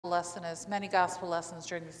lesson, as many gospel lessons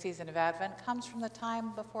during the season of Advent, comes from the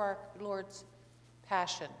time before our Lord's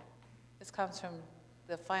Passion. This comes from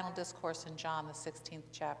the final discourse in John, the 16th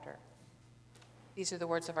chapter. These are the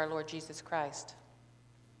words of our Lord Jesus Christ.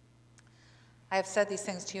 I have said these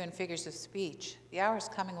things to you in figures of speech. The hour is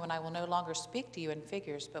coming when I will no longer speak to you in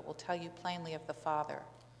figures, but will tell you plainly of the Father.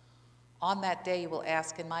 On that day you will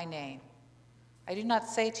ask in my name. I do not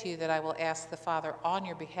say to you that I will ask the Father on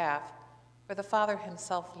your behalf, for the Father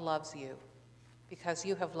himself loves you, because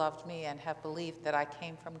you have loved me and have believed that I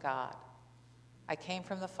came from God. I came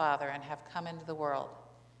from the Father and have come into the world.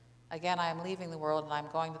 Again, I am leaving the world and I am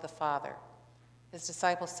going to the Father. His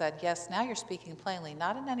disciples said, Yes, now you're speaking plainly,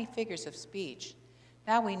 not in any figures of speech.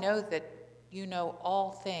 Now we know that you know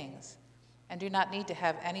all things and do not need to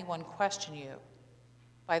have anyone question you.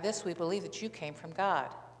 By this we believe that you came from God.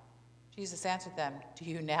 Jesus answered them, Do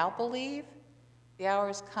you now believe? The hour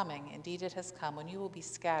is coming, indeed it has come, when you will be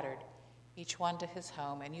scattered, each one to his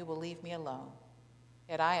home, and you will leave me alone.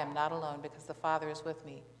 Yet I am not alone, because the Father is with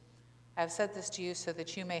me. I have said this to you so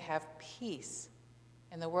that you may have peace.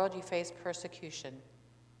 In the world you face persecution,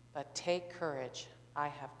 but take courage. I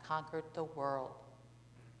have conquered the world.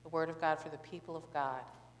 The word of God for the people of God.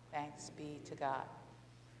 Thanks be to God.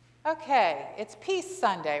 Okay, it's Peace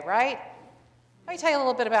Sunday, right? Let me tell you a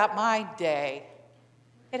little bit about my day.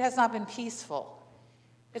 It has not been peaceful.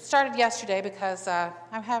 It started yesterday because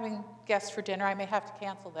I'm having guests for dinner. I may have to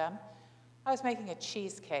cancel them. I was making a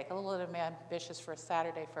cheesecake, a little bit ambitious for a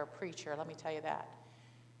Saturday for a preacher, let me tell you that.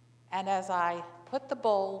 And as I put the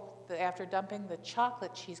bowl, after dumping the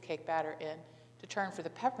chocolate cheesecake batter in, to turn for the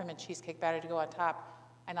peppermint cheesecake batter to go on top,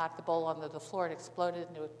 I knocked the bowl onto the floor. It exploded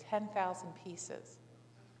into 10,000 pieces.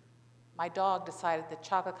 My dog decided that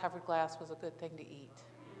chocolate-covered glass was a good thing to eat.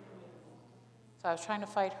 So I was trying to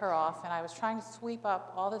fight her off, and I was trying to sweep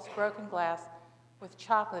up all this broken glass with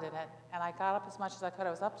chocolate in it, and I got up as much as I could. I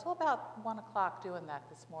was up till about 1 o'clock doing that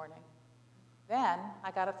this morning. Then I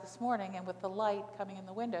got up this morning, and with the light coming in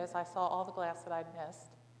the windows, I saw all the glass that I'd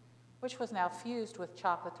missed, which was now fused with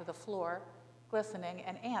chocolate to the floor, glistening,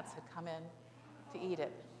 and ants had come in to eat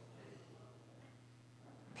it.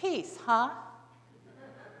 Peace, huh?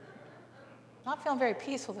 Not feeling very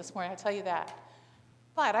peaceful this morning, I tell you that.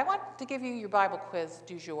 But I want to give you your Bible quiz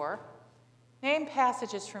du jour. Name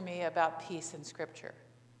passages for me about peace in Scripture.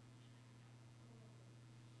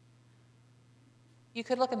 You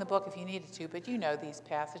could look in the book if you needed to, but you know these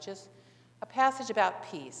passages. A passage about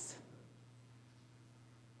peace.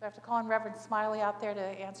 Do I have to call in Reverend Smiley out there to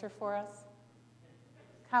answer for us?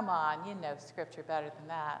 Come on, you know Scripture better than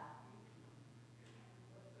that.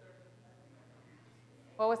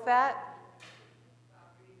 What was that?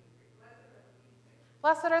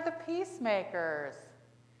 Blessed are the peacemakers.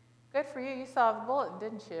 Good for you. You saw the bulletin,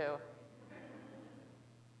 didn't you?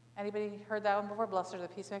 Anybody heard that one before? Blessed are the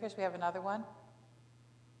peacemakers. We have another one.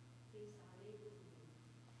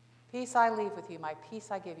 Peace I leave with you. My peace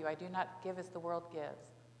I give you. I do not give as the world gives.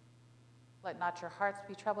 Let not your hearts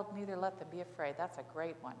be troubled, neither let them be afraid. That's a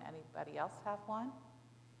great one. Anybody else have one?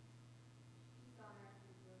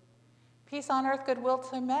 Peace on earth, goodwill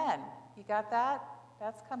to men. You got that?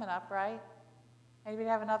 That's coming up, right? Anybody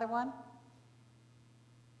have another one?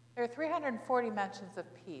 There are 340 mentions of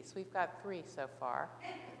peace. We've got 3 so far.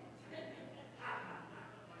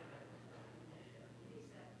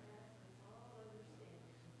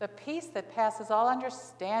 The peace that passes all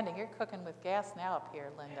understanding. You're cooking with gas now up here,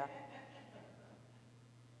 Linda.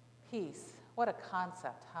 Peace. What a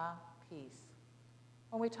concept, huh? Peace.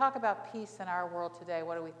 When we talk about peace in our world today,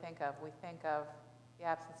 what do we think of? We think of the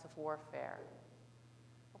absence of warfare.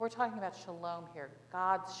 We're talking about shalom here,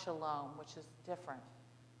 God's shalom, which is different.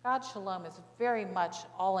 God's shalom is very much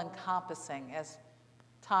all-encompassing, as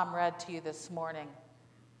Tom read to you this morning.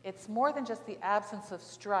 It's more than just the absence of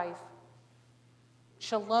strife.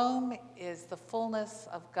 Shalom is the fullness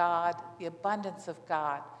of God, the abundance of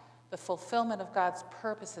God, the fulfillment of God's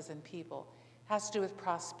purposes in people. It has to do with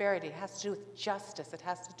prosperity. It has to do with justice. It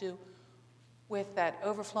has to do with that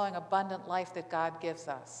overflowing, abundant life that God gives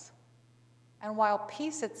us. And while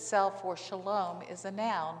peace itself, or shalom, is a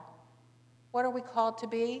noun, what are we called to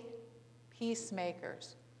be?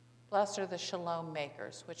 Peacemakers. Blessed are the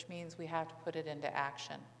Shalom-Makers, which means we have to put it into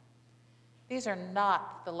action. These are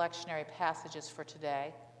not the lectionary passages for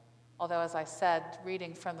today, although, as I said,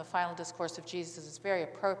 reading from the final discourse of Jesus is very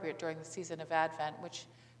appropriate during the season of Advent, which,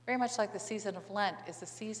 very much like the season of Lent, is a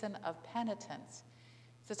season of penitence.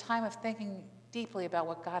 It's a time of thinking deeply about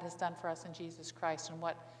what God has done for us in Jesus Christ and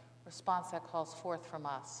what response that calls forth from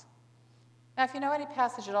us. Now, if you know any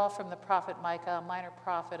passage at all from the prophet Micah, a minor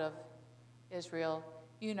prophet of Israel,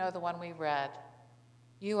 you know the one we read.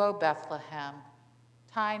 You, O Bethlehem,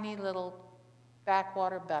 tiny little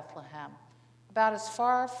backwater Bethlehem, about as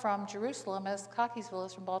far from Jerusalem as Cockeysville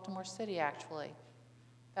is from Baltimore City, actually.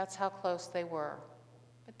 That's how close they were,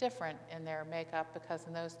 but different in their makeup, because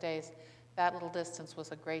in those days, that little distance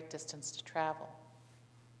was a great distance to travel.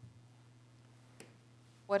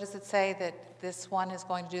 What does it say that this one is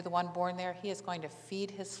going to do, the one born there? He is going to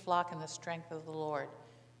feed his flock in the strength of the Lord.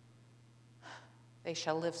 They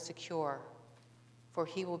shall live secure, for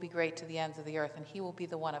he will be great to the ends of the earth, and he will be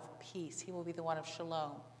the one of peace. He will be the one of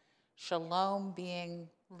shalom. Shalom being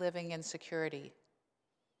living in security.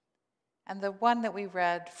 And the one that we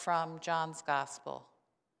read from John's Gospel,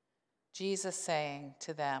 Jesus saying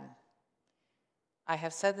to them, I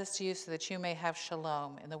have said this to you so that you may have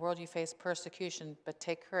shalom. In the world you face persecution, but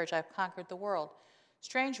take courage, I've conquered the world.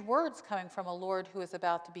 Strange words coming from a Lord who is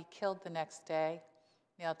about to be killed the next day,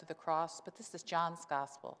 nailed to the cross, but this is John's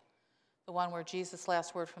Gospel, the one where Jesus'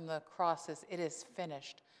 last word from the cross is, it is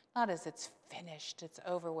finished. Not as it's finished, it's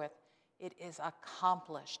over with. It is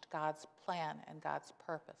accomplished, God's plan and God's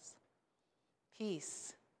purpose.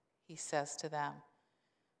 Peace, he says to them.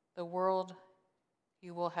 The world,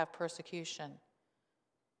 you will have persecution,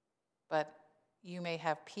 but you may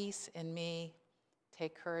have peace in me.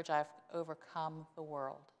 Take courage, I've overcome the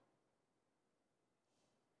world.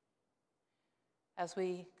 As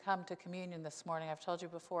we come to communion this morning, I've told you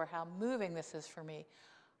before how moving this is for me.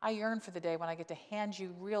 I yearn for the day when I get to hand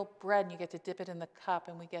you real bread and you get to dip it in the cup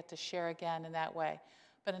and we get to share again in that way.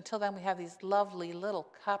 But until then, we have these lovely little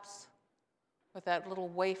cups with that little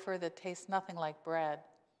wafer that tastes nothing like bread.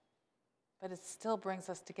 But it still brings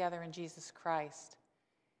us together in Jesus Christ.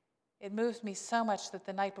 It moves me so much that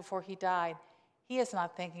the night before he died, he is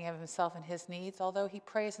not thinking of himself and his needs, although he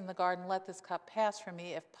prays in the garden, let this cup pass from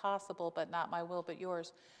me if possible, but not my will, but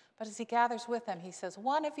yours. But as he gathers with them, he says,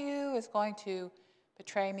 one of you is going to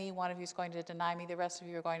betray me, one of you is going to deny me, the rest of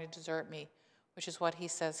you are going to desert me, which is what he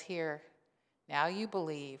says here. Now you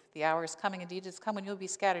believe. The hour is coming, indeed it is come, when you will be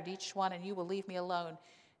scattered, each one, and you will leave me alone.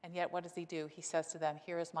 And yet what does he do? He says to them,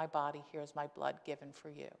 here is my body, here is my blood given for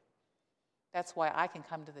you. That's why I can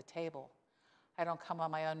come to the table. I don't come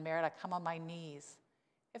on my own merit, I come on my knees.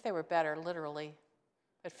 If they were better, literally,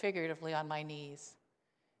 but figuratively on my knees,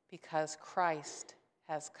 because Christ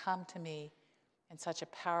has come to me in such a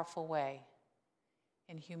powerful way,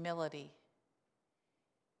 in humility,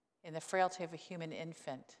 in the frailty of a human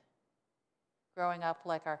infant, growing up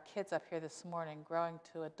like our kids up here this morning, growing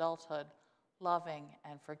to adulthood, loving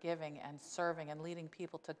and forgiving and serving and leading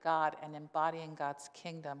people to God and embodying God's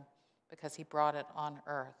kingdom because he brought it on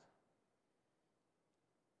earth.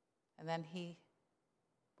 And then he,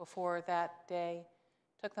 before that day,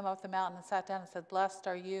 took them up the mountain and sat down and said, blessed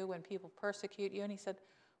are you when people persecute you. And he said,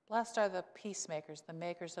 blessed are the peacemakers, the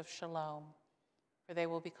makers of shalom, for they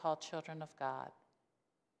will be called children of God.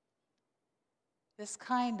 This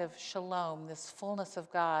kind of shalom, this fullness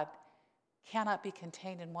of God, cannot be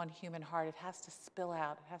contained in one human heart. It has to spill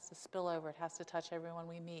out. It has to spill over. It has to touch everyone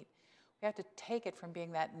we meet. We have to take it from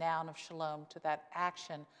being that noun of shalom to that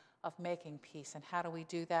action of making peace. And how do we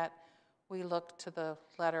do that? We look to the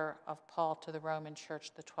letter of Paul to the Roman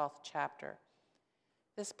church, the 12th chapter.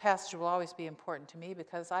 This passage will always be important to me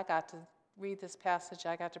because I got to read this passage.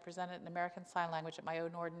 I got to present it in American Sign Language at my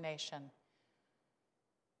own ordination.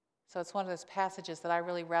 So it's one of those passages that I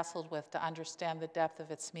really wrestled with to understand the depth of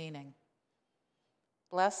its meaning.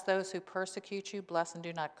 Bless those who persecute you, bless and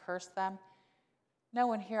do not curse them. No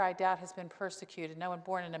one here, I doubt, has been persecuted. No one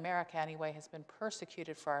born in America, anyway, has been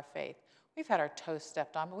persecuted for our faith. We've had our toes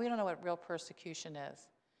stepped on, but we don't know what real persecution is.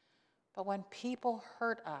 But when people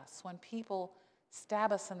hurt us, when people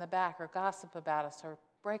stab us in the back or gossip about us or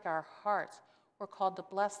break our hearts, we're called to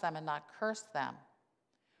bless them and not curse them.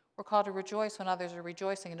 We're called to rejoice when others are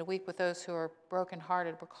rejoicing and to weep with those who are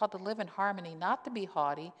brokenhearted. We're called to live in harmony, not to be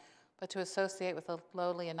haughty, but to associate with the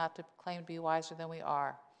lowly and not to claim to be wiser than we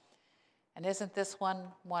are. And isn't this one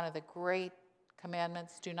of the great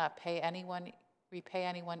commandments? Do not repay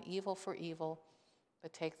anyone evil for evil,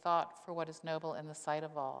 but take thought for what is noble in the sight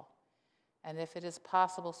of all. And if it is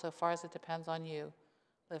possible, so far as it depends on you,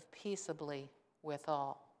 live peaceably with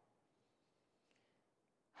all.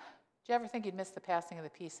 Do you ever think you'd miss the passing of the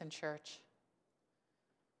peace in church?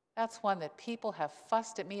 That's one that people have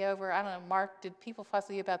fussed at me over. I don't know, Mark, did people fuss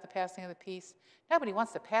at you about the passing of the peace? Nobody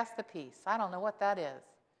wants to pass the peace. I don't know what that is.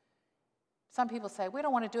 Some people say, we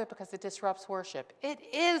don't want to do it because it disrupts worship. It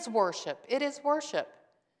is worship. It is worship.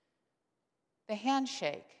 The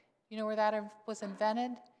handshake, you know where that was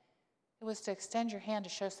invented? It was to extend your hand to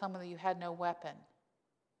show someone that you had no weapon.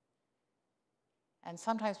 And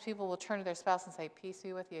sometimes people will turn to their spouse and say, peace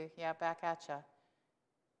be with you. Yeah, back at you.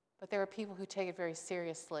 But there are people who take it very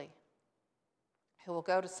seriously, who will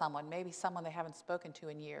go to someone, maybe someone they haven't spoken to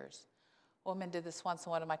in years. A woman did this once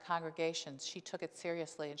in one of my congregations. She took it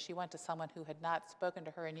seriously, and she went to someone who had not spoken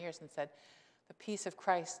to her in years and said, "The peace of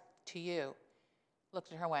Christ to you."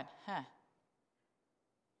 Looked at her and went, "Huh."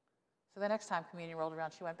 So the next time communion rolled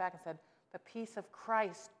around, she went back and said, "The peace of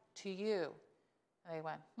Christ to you." And they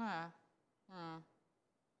went,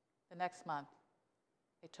 The next month,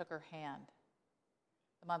 they took her hand.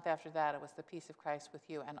 The month after that, it was the peace of Christ with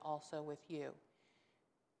you and also with you.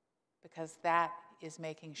 Because that is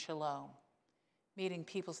making shalom. Meeting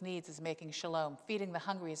people's needs is making shalom. Feeding the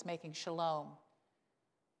hungry is making shalom.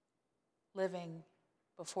 Living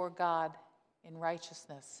before God in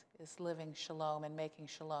righteousness is living shalom and making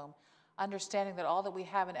shalom. Understanding that all that we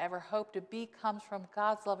have and ever hope to be comes from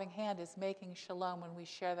God's loving hand is making shalom when we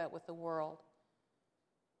share that with the world.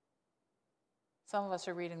 Some of us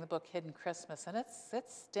are reading the book Hidden Christmas, and it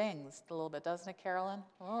stings a little bit, doesn't it, Carolyn?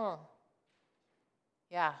 Oh.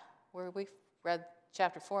 Yeah, we read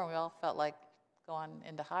chapter 4, and we all felt like going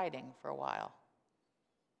into hiding for a while.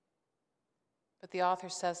 But the author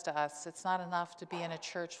says to us, it's not enough to be in a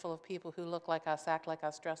church full of people who look like us, act like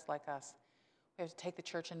us, dress like us. We have to take the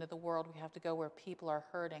church into the world. We have to go where people are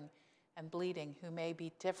hurting and bleeding who may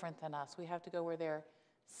be different than us. We have to go where they're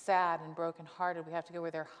sad and brokenhearted. We have to go where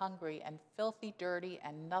they're hungry and filthy, dirty,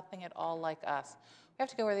 and nothing at all like us. We have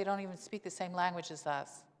to go where they don't even speak the same language as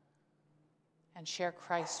us and share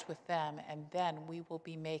Christ with them, and then we will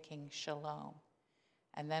be making shalom.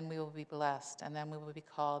 And then we will be blessed, and then we will be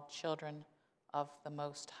called children of the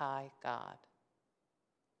Most High God.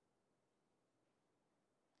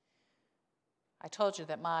 I told you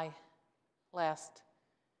that my last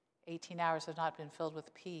 18 hours have not been filled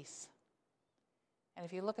with peace. And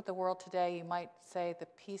if you look at the world today, you might say the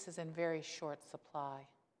peace is in very short supply.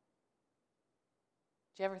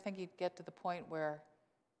 Do you ever think you'd get to the point where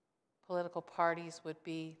political parties would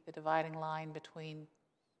be the dividing line between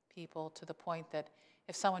people, to the point that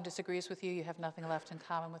if someone disagrees with you, you have nothing left in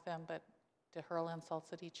common with them but to hurl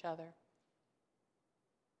insults at each other?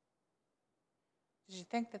 Did you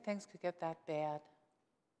think that things could get that bad?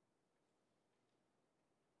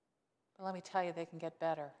 But let me tell you, they can get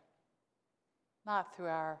better. Not through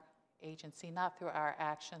our agency, not through our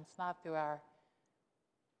actions, not through our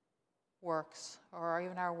works or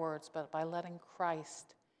even our words, but by letting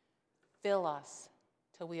Christ fill us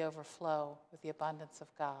till we overflow with the abundance of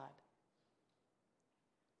God.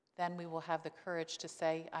 Then we will have the courage to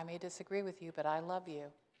say, I may disagree with you, but I love you.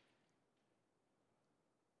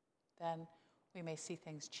 Then we may see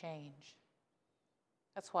things change.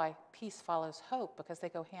 That's why peace follows hope, because they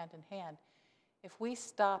go hand in hand. If we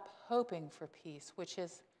stop hoping for peace, which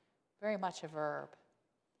is very much a verb,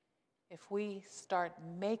 if we start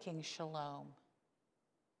making shalom,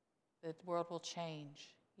 the world will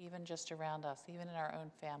change, even just around us, even in our own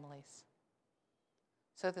families.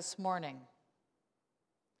 So this morning,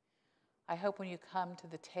 I hope when you come to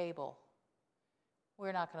the table,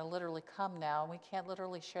 we're not going to literally come now, and we can't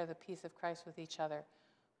literally share the peace of Christ with each other,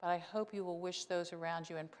 but I hope you will wish those around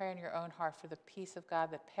you and pray in your own heart for the peace of God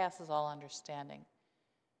that passes all understanding,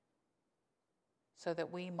 so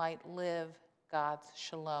that we might live God's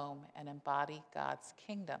shalom and embody God's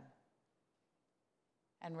kingdom.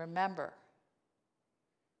 And remember,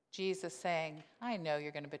 Jesus saying, I know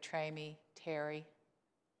you're going to betray me, Terri.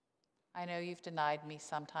 I know you've denied me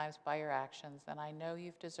sometimes by your actions, and I know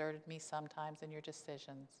you've deserted me sometimes in your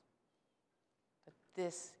decisions. But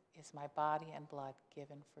this is my body and blood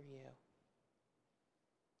given for you.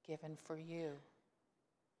 Given for you.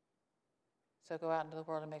 So go out into the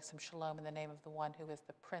world and make some shalom in the name of the one who is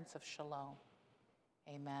the Prince of Shalom.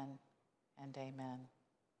 Amen and amen.